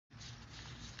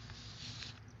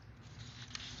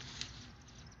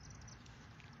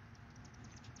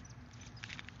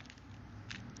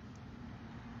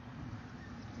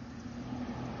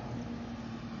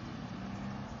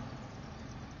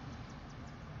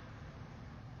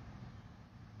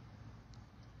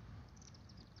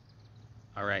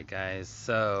Alright guys,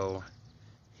 so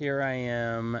here I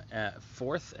am at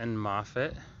 4th and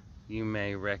Moffett. You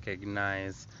may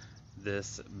recognize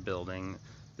this building.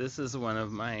 This is one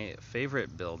of my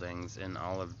favorite buildings in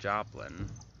all of Joplin,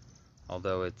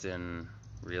 although it's in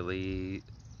really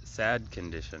sad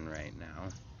condition right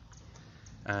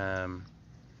now.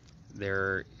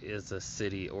 There is a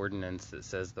city ordinance that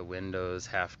says the windows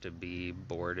have to be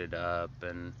boarded up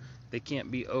and they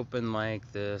can't be open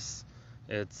like this.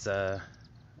 It's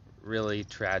really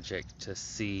tragic to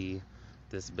see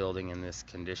this building in this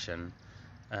condition.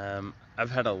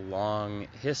 I've had a long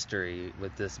history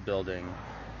with this building,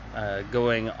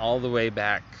 going all the way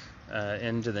back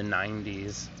into the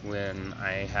 90s when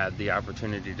I had the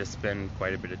opportunity to spend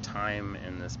quite a bit of time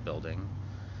in this building.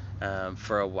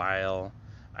 For a while,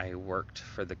 I worked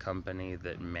for the company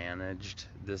that managed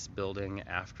this building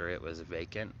after it was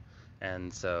vacant,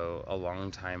 and so a long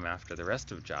time after the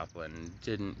rest of Joplin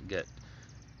didn't get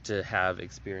to have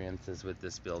experiences with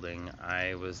this building.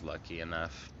 I was lucky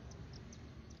enough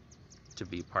to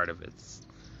be part of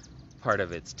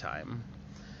its time.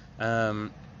 In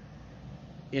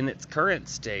its current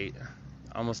state,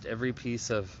 almost every piece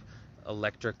of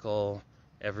electrical,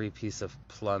 every piece of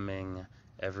plumbing,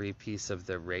 every piece of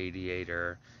the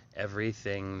radiator,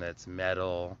 everything that's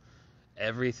metal,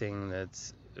 everything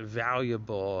that's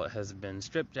valuable has been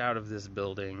stripped out of this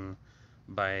building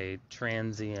by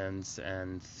transients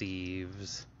and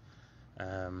thieves.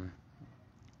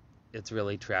 It's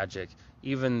really tragic.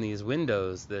 Even these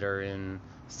windows that are in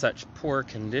such poor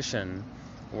condition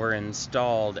were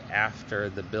installed after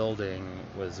the building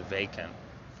was vacant.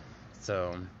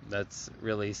 So that's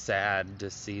really sad to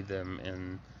see them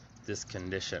in this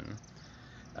condition.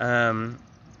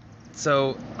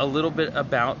 So a little bit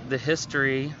about the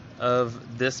history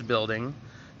of this building.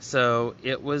 So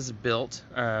it was built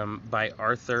by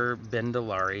Arthur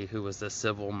Bendelari, who was a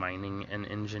civil mining and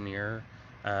engineer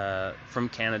from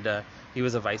Canada. He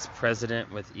was a vice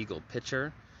president with Eagle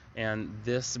Pitcher, and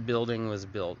this building was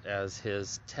built as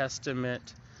his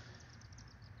testament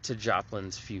to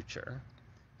Joplin's future.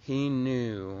 He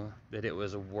knew that it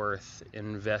was worth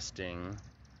investing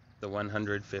the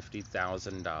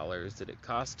 $150,000 that it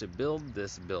cost to build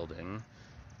this building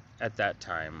at that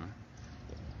time.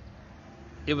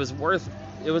 It was worth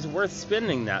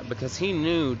spending that because he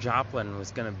knew Joplin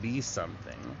was going to be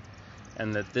something,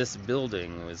 and that this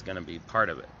building was going to be part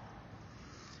of it.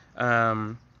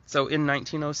 So in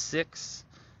 1906,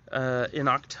 in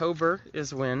October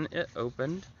is when it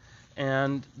opened,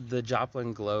 and the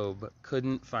Joplin Globe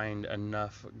couldn't find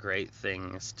enough great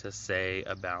things to say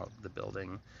about the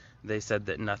building. They said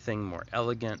that nothing more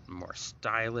elegant, more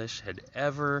stylish had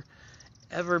ever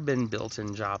been built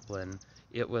in Joplin.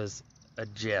 It was a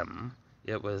gem.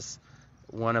 It was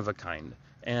one of a kind.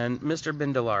 And Mr.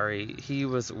 Bendelari, he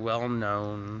was well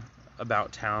known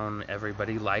about town.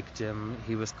 Everybody liked him.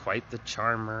 He was quite the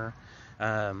charmer.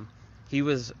 He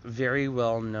was very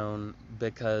well known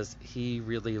because he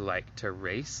really liked to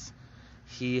race.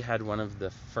 He had one of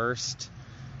the first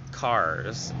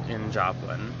cars in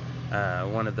Joplin,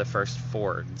 one of the first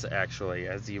Fords, actually.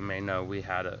 As you may know, we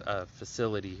had a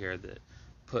facility here that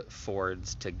put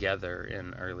Fords together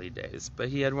in early days. But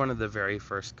he had one of the very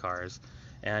first cars,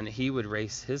 and he would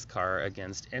race his car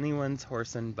against anyone's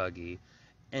horse and buggy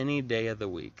any day of the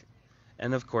week.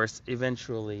 And of course,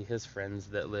 eventually his friends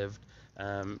that lived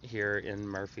here in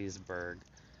Murfreesburg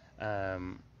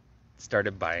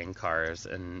started buying cars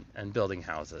and building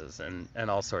houses and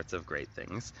all sorts of great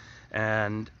things.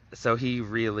 And so he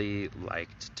really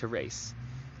liked to race.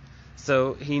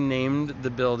 So he named the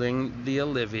building the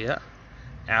Olivia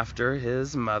after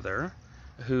his mother,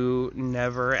 who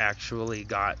never actually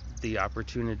got the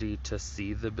opportunity to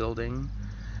see the building.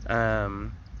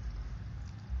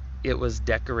 It was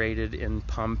decorated in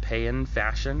Pompeian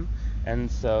fashion,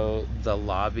 and so the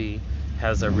lobby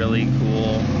has a really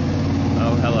cool...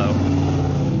 Oh, hello.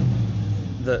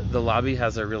 The lobby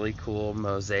has a really cool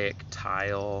mosaic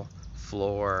tile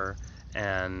floor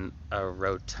and a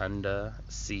rotunda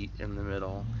seat in the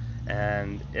middle,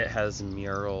 and it has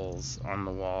murals on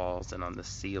the walls and on the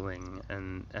ceiling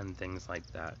and things like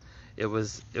that. It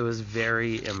was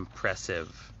very impressive.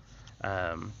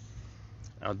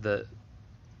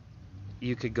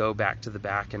 You could go back to the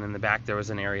back, and in the back there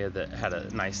was an area that had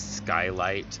a nice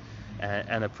skylight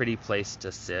and a pretty place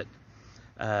to sit.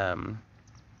 And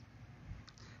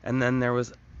then there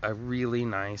was a really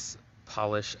nice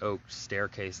polished oak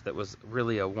staircase that was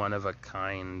really a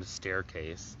one-of-a-kind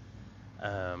staircase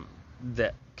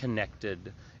that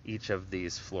connected each of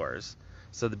these floors.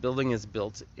 So the building is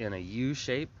built in a U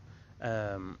shape,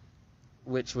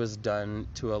 which was done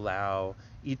to allow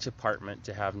each apartment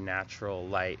to have natural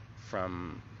light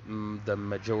from the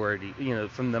majority,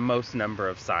 from the most number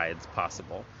of sides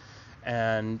possible.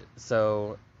 And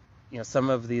so, some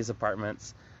of these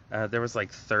apartments, there was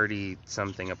like 30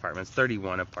 something apartments,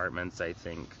 31 apartments, I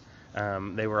think.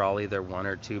 They were all either 1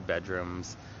 or 2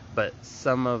 bedrooms, but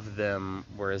some of them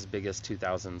were as big as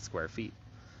 2,000 square feet.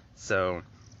 So,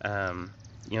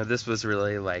 this was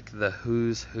really like the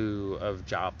who's who of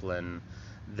Joplin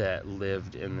that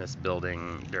lived in this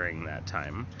building during that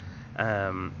time.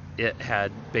 It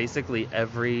had basically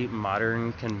every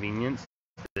modern convenience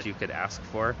that you could ask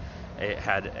for. It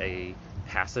had a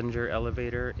passenger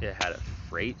elevator. It had a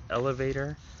freight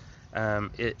elevator.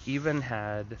 It even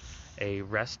had a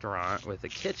restaurant with a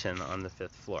kitchen on the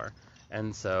 5th floor.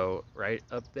 And so right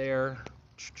up there,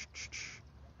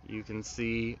 you can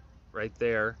see right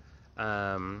there,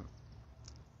 that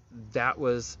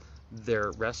was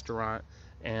their restaurant,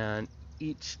 and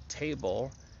each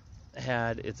table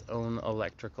had its own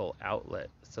electrical outlet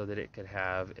so that it could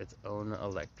have its own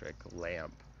electric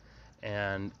lamp.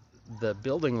 And the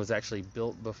building was actually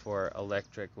built before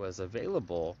electric was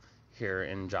available here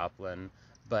in Joplin,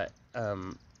 but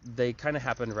they kind of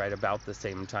happened right about the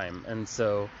same time. And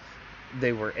so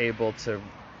they were able to,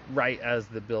 right as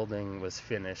the building was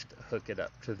finished, hook it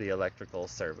up to the electrical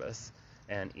service,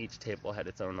 and each table had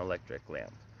its own electric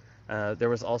lamp. There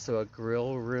was also a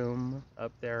grill room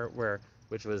up there,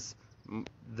 which was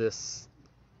this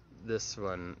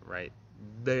one right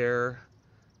there.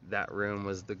 That room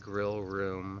was the grill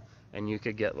room, and you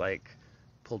could get like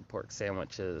pulled pork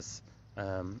sandwiches.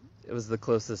 It was the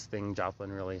closest thing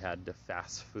Joplin really had to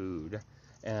fast food,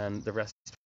 and the rest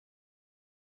was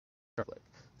public.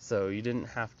 So you didn't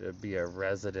have to be a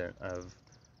resident of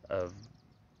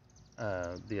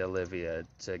the Olivia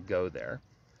to go there.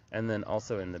 And then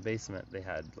also in the basement they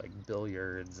had like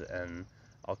billiards and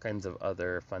all kinds of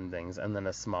other fun things, and then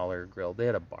a smaller grill. They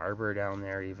had a barber down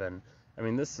there even. I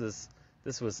mean, this was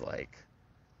like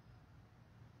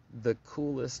the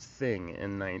coolest thing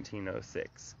in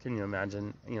 1906. Can you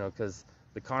imagine? Because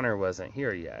the Connor wasn't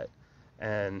here yet,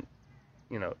 and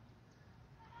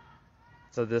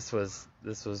so this was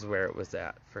where it was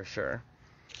at for sure.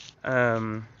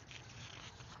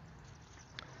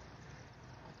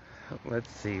 Let's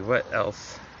see, what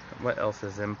else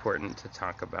is important to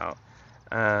talk about.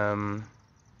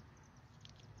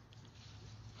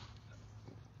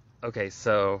 Okay,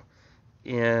 so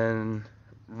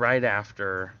right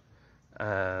after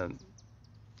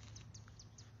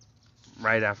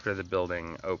the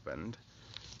building opened,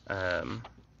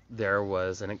 there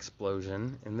was an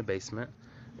explosion in the basement.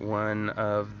 One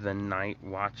of the night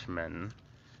watchmen,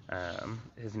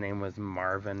 his name was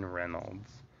Marvin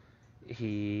Reynolds.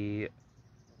 He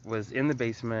was in the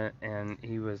basement and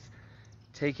he was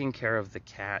taking care of the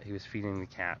cat. He was feeding the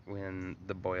cat when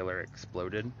the boiler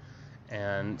exploded.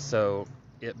 And so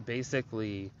it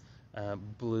basically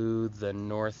blew the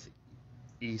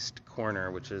northeast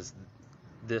corner, which is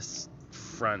this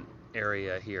front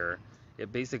area here.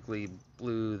 It basically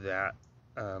blew that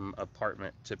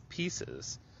apartment to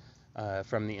pieces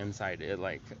from the inside. It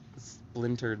like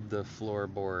splintered the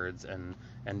floorboards and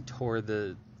tore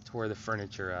the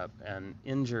furniture up and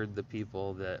injured the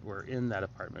people that were in that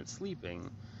apartment sleeping.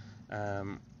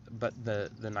 But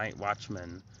the night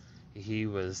watchman, he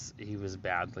was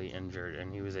badly injured,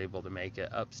 and he was able to make it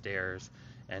upstairs,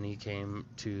 and he came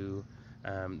to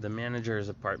the manager's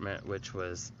apartment, which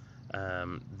was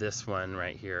this one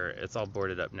right here. It's all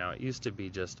boarded up now. It used to be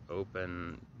just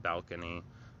open balcony.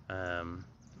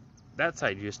 That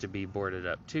side used to be boarded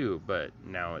up too, but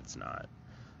now it's not.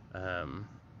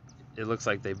 It looks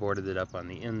like they boarded it up on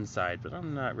the inside, but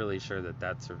I'm not really sure that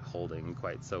that's holding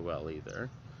quite so well either.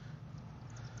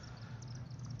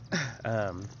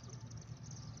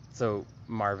 So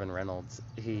Marvin Reynolds,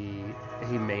 he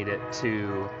made it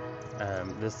to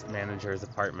this manager's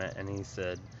apartment, and he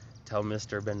said, "Tell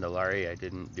Mr. Bendolari I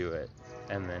didn't do it,"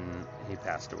 and then he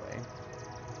passed away.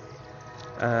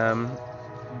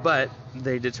 But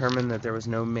they determined that there was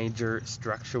no major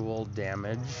structural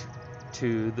damage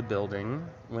to the building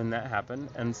when that happened,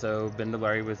 and so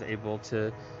Bendolari was able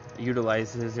to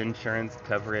utilize his insurance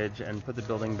coverage and put the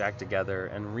building back together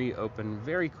and reopen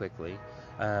very quickly.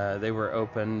 They were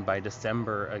open by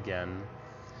December again,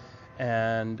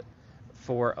 and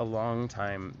for a long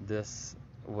time this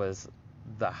was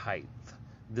the height.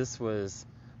 This was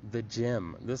the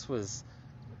gym. This was,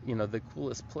 the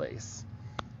coolest place.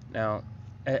 Now,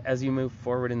 as you move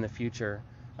forward in the future,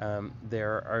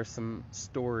 there are some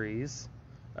stories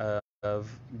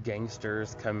of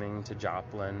gangsters coming to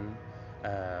Joplin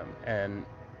and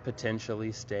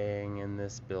potentially staying in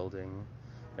this building.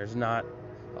 There's not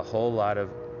a whole lot of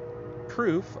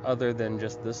proof other than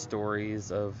just the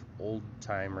stories of old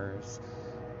timers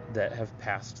that have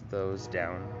passed those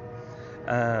down.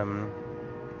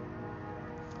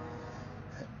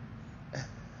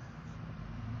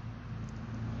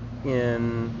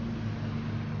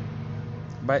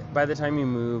 By the time you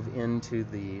move into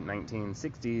the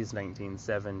 1960s,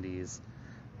 1970s,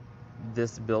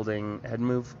 this building had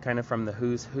moved kind of from the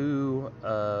who's who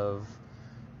of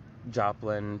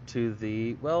Joplin to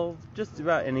the, well, just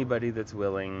about anybody that's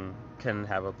willing can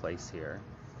have a place here.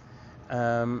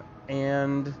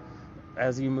 And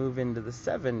as you move into the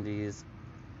 70s,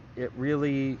 it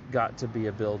really got to be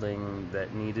a building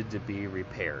that needed to be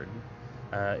repaired.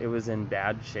 It was in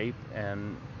bad shape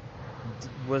and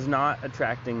was not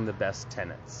attracting the best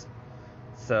tenants.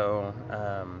 So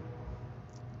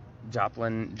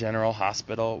Joplin General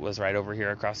Hospital was right over here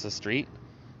across the street,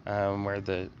 where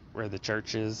the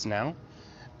church is now,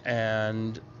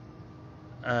 and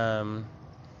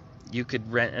you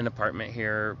could rent an apartment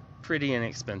here pretty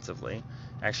inexpensively.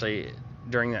 Actually,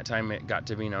 during that time, it got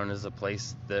to be known as a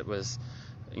place that was,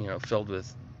 filled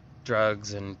with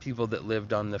drugs and people that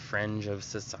lived on the fringe of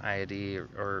society,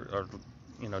 or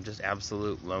just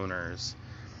absolute loners.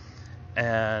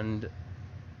 And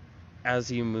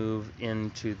as you move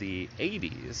into the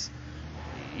 80s,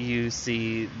 you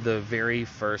see the very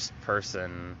first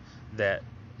person that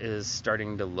is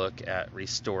starting to look at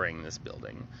restoring this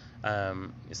building.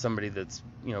 Somebody that's,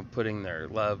 putting their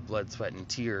love, blood, sweat, and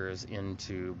tears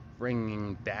into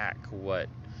bringing back what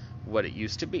it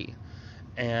used to be.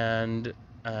 And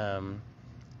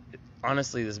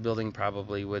honestly, this building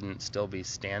probably wouldn't still be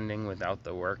standing without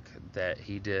the work that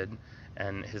he did,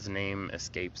 and his name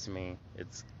escapes me.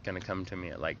 It's going to come to me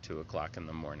at like 2 o'clock in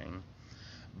the morning.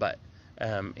 But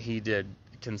he did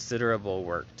considerable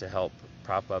work to help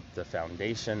prop up the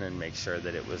foundation and make sure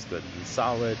that it was good and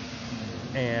solid,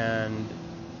 and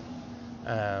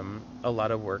a lot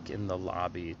of work in the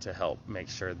lobby to help make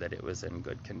sure that it was in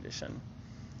good condition.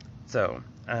 So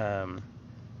the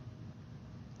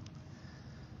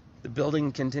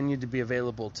building continued to be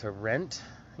available to rent,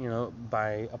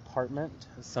 by apartment.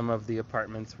 Some of the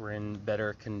apartments were in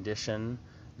better condition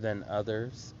than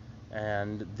others,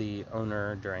 and the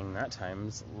owner during that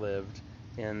times lived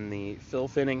in the Phil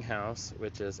Finning house,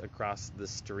 which is across the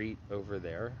street over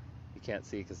there. You can't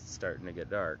see because it's starting to get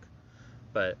dark,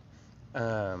 but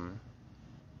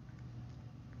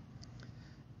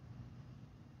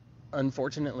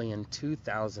unfortunately in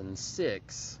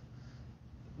 2006,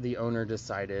 the owner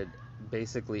decided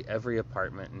basically every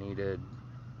apartment needed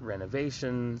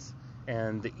renovations,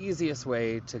 and the easiest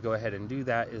way to go ahead and do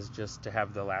that is just to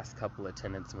have the last couple of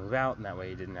tenants move out, and that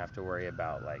way you didn't have to worry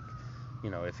about,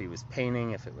 if he was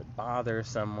painting, if it would bother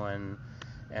someone.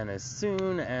 And as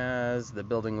soon as the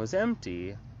building was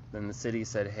empty, then the city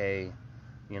said, hey,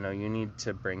 you need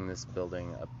to bring this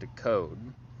building up to code,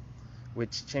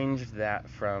 which changed that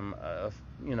from a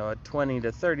 $20,000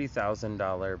 to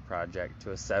 $30,000 project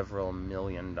to a several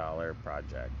 $1,000,000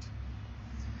 project.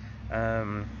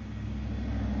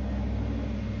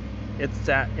 It's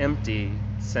sat empty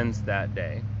since that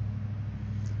day.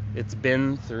 It's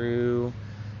been through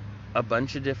a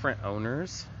bunch of different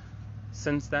owners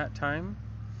since that time,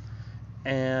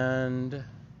 and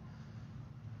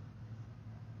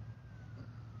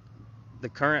the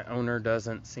current owner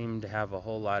doesn't seem to have a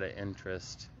whole lot of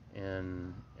interest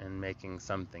in making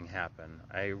something happen.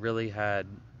 I really had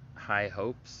high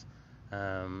hopes,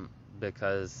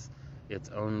 because it's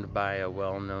owned by a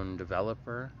well-known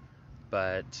developer,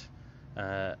 but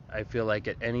I feel like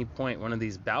at any point one of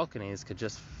these balconies could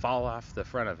just fall off the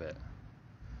front of it.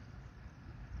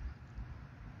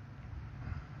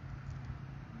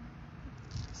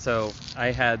 So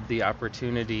I had the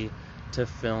opportunity to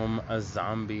film a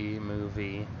zombie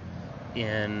movie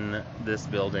in this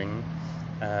building,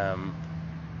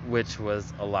 which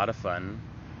was a lot of fun.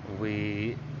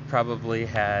 We probably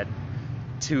had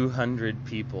 200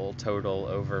 people total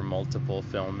over multiple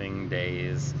filming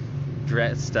days,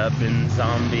 dressed up in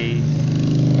zombie.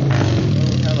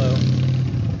 Oh, hello.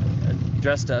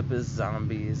 Dressed up as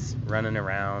zombies, running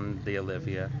around the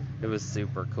Olivia. It was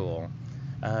super cool.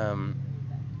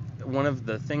 One of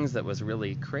the things that was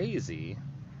really crazy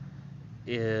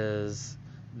is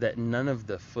that none of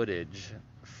the footage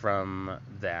from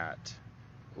that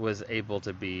was able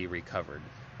to be recovered.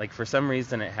 Like, for some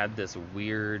reason it had this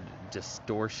weird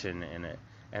distortion in it,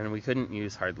 and we couldn't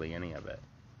use hardly any of it.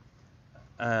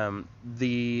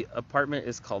 The apartment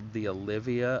is called the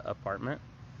Olivia apartment,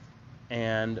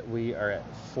 and we are at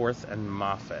 4th and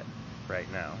Moffett right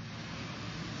now.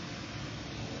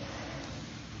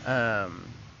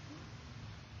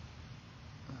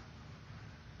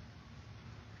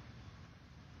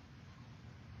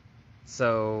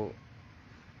 So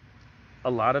a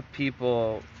lot of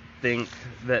people think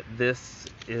that this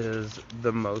is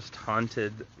the most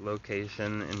haunted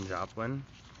location in Joplin,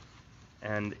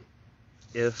 and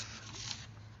if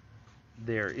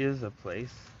there is a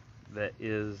place that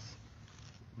is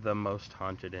the most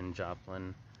haunted in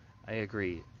Joplin, I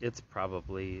agree, it's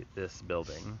probably this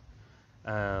building.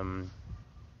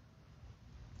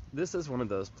 This is one of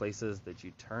those places that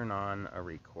you turn on a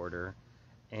recorder,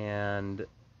 and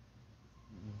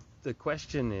the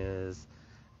question is,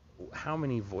 how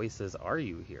many voices are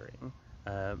you hearing?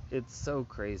 It's so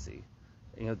crazy.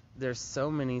 There's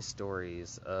so many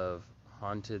stories of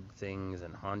haunted things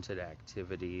and haunted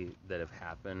activity that have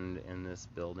happened in this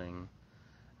building.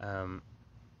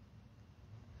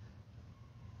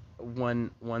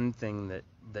 One thing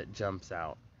that jumps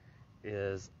out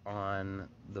is on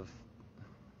the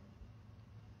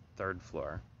third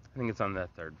floor. I think it's on the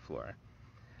third floor.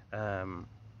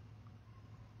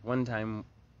 One time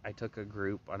I took a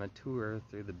group on a tour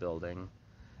through the building,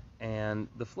 and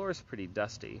the floor is pretty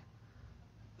dusty.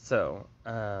 So,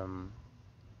 you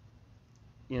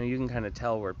can kind of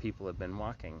tell where people have been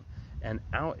walking. And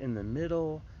out in the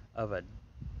middle of a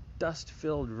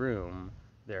dust-filled room,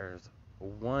 there's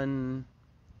one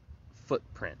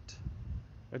footprint.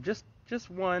 Just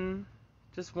one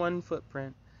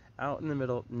footprint out in the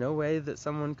middle. No way that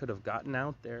someone could have gotten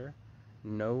out there.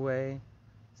 No way.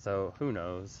 So who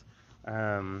knows?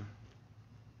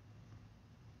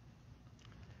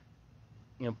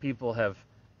 People have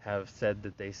said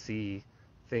that they see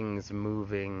things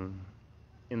moving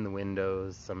in the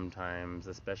windows sometimes,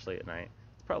 especially at night.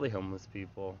 It's probably homeless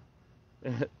people.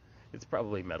 It's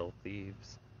probably metal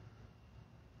thieves.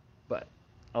 But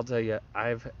I'll tell you,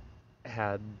 I've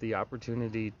had the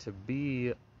opportunity to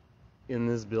be in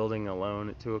this building alone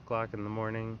at 2 o'clock in the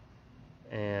morning,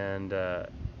 and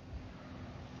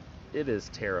it is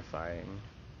terrifying.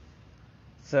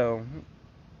 So,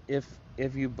 if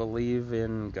you believe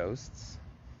in ghosts,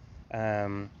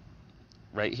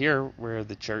 right here where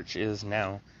the church is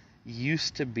now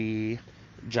used to be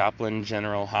Joplin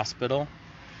General Hospital,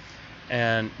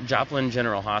 and Joplin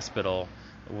General Hospital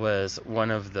was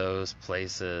one of those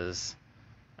places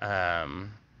that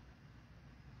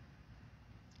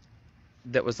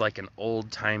was like an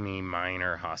old-timey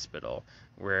miner hospital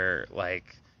where,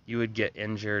 like, you would get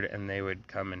injured and they would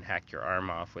come and hack your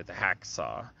arm off with a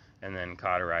hacksaw and then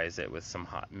cauterize it with some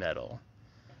hot metal.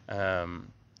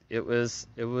 It was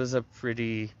a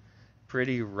pretty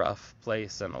rough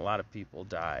place, and a lot of people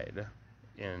died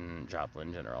in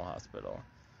Joplin General Hospital.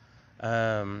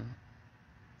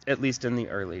 At least in the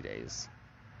early days.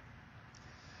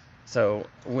 So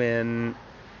when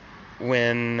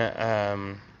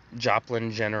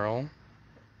Joplin General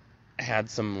had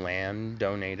some land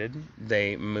donated,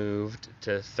 they moved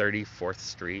to 34th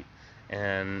Street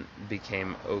and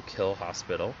became Oak Hill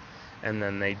Hospital, and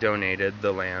then they donated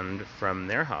the land from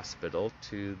their hospital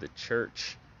to the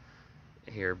church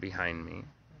here behind me,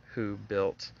 who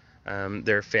built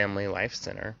their Family Life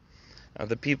Center.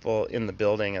 The people in the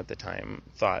building at the time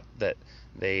thought that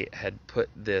they had put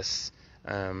this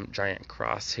giant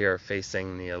cross here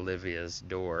facing the Olivia's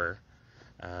door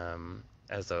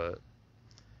as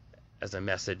a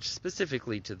message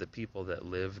specifically to the people that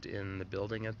lived in the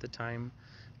building at the time.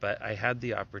 But I had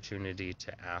the opportunity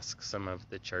to ask some of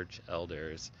the church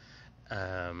elders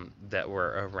that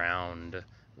were around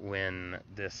when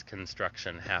this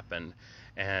construction happened,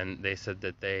 and they said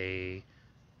that it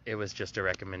was just a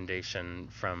recommendation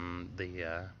from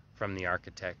the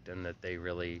architect, and that they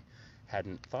really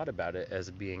hadn't thought about it as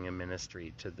being a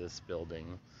ministry to this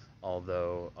building,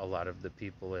 although a lot of the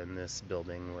people in this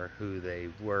building were who they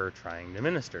were trying to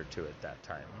minister to at that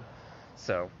time.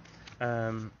 So,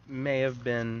 may have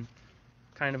been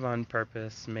kind of on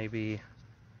purpose, maybe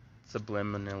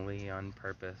subliminally on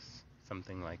purpose,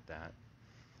 something like that.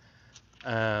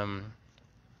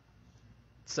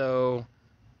 So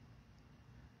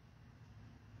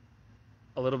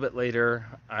a little bit later,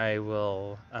 I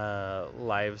will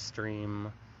live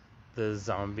stream the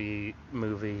zombie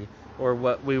movie, or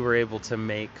what we were able to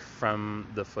make from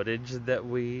the footage that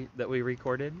we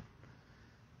recorded,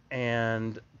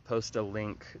 and post a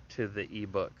link to the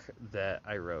ebook that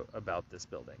I wrote about this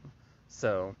building.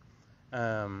 So,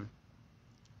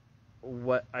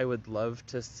 what I would love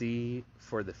to see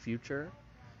for the future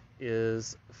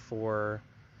is for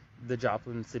the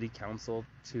Joplin City Council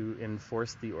to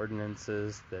enforce the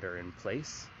ordinances that are in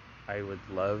place. I would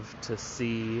love to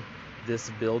see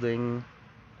this building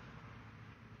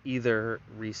either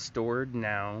restored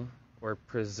now or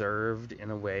preserved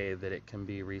in a way that it can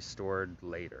be restored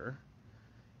later.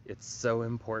 It's so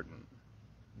important.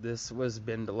 This was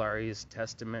Bindalari's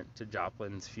testament to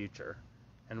Joplin's future,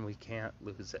 and we can't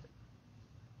lose it.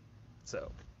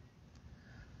 So,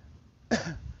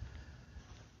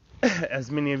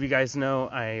 as many of you guys know,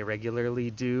 I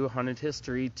regularly do haunted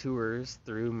history tours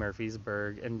through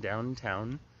Murfreesburg and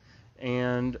downtown,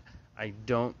 and I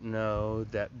don't know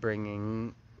that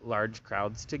bringing large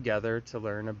crowds together to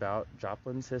learn about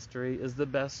Joplin's history is the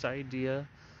best idea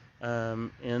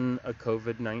in a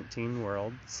COVID-19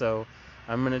 world. So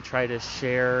I'm going to try to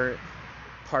share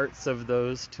parts of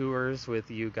those tours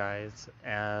with you guys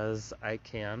as I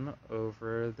can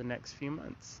over the next few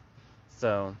months.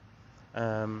 So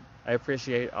I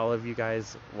appreciate all of you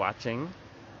guys watching,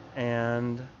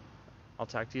 and I'll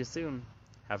talk to you soon.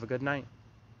 Have a good night.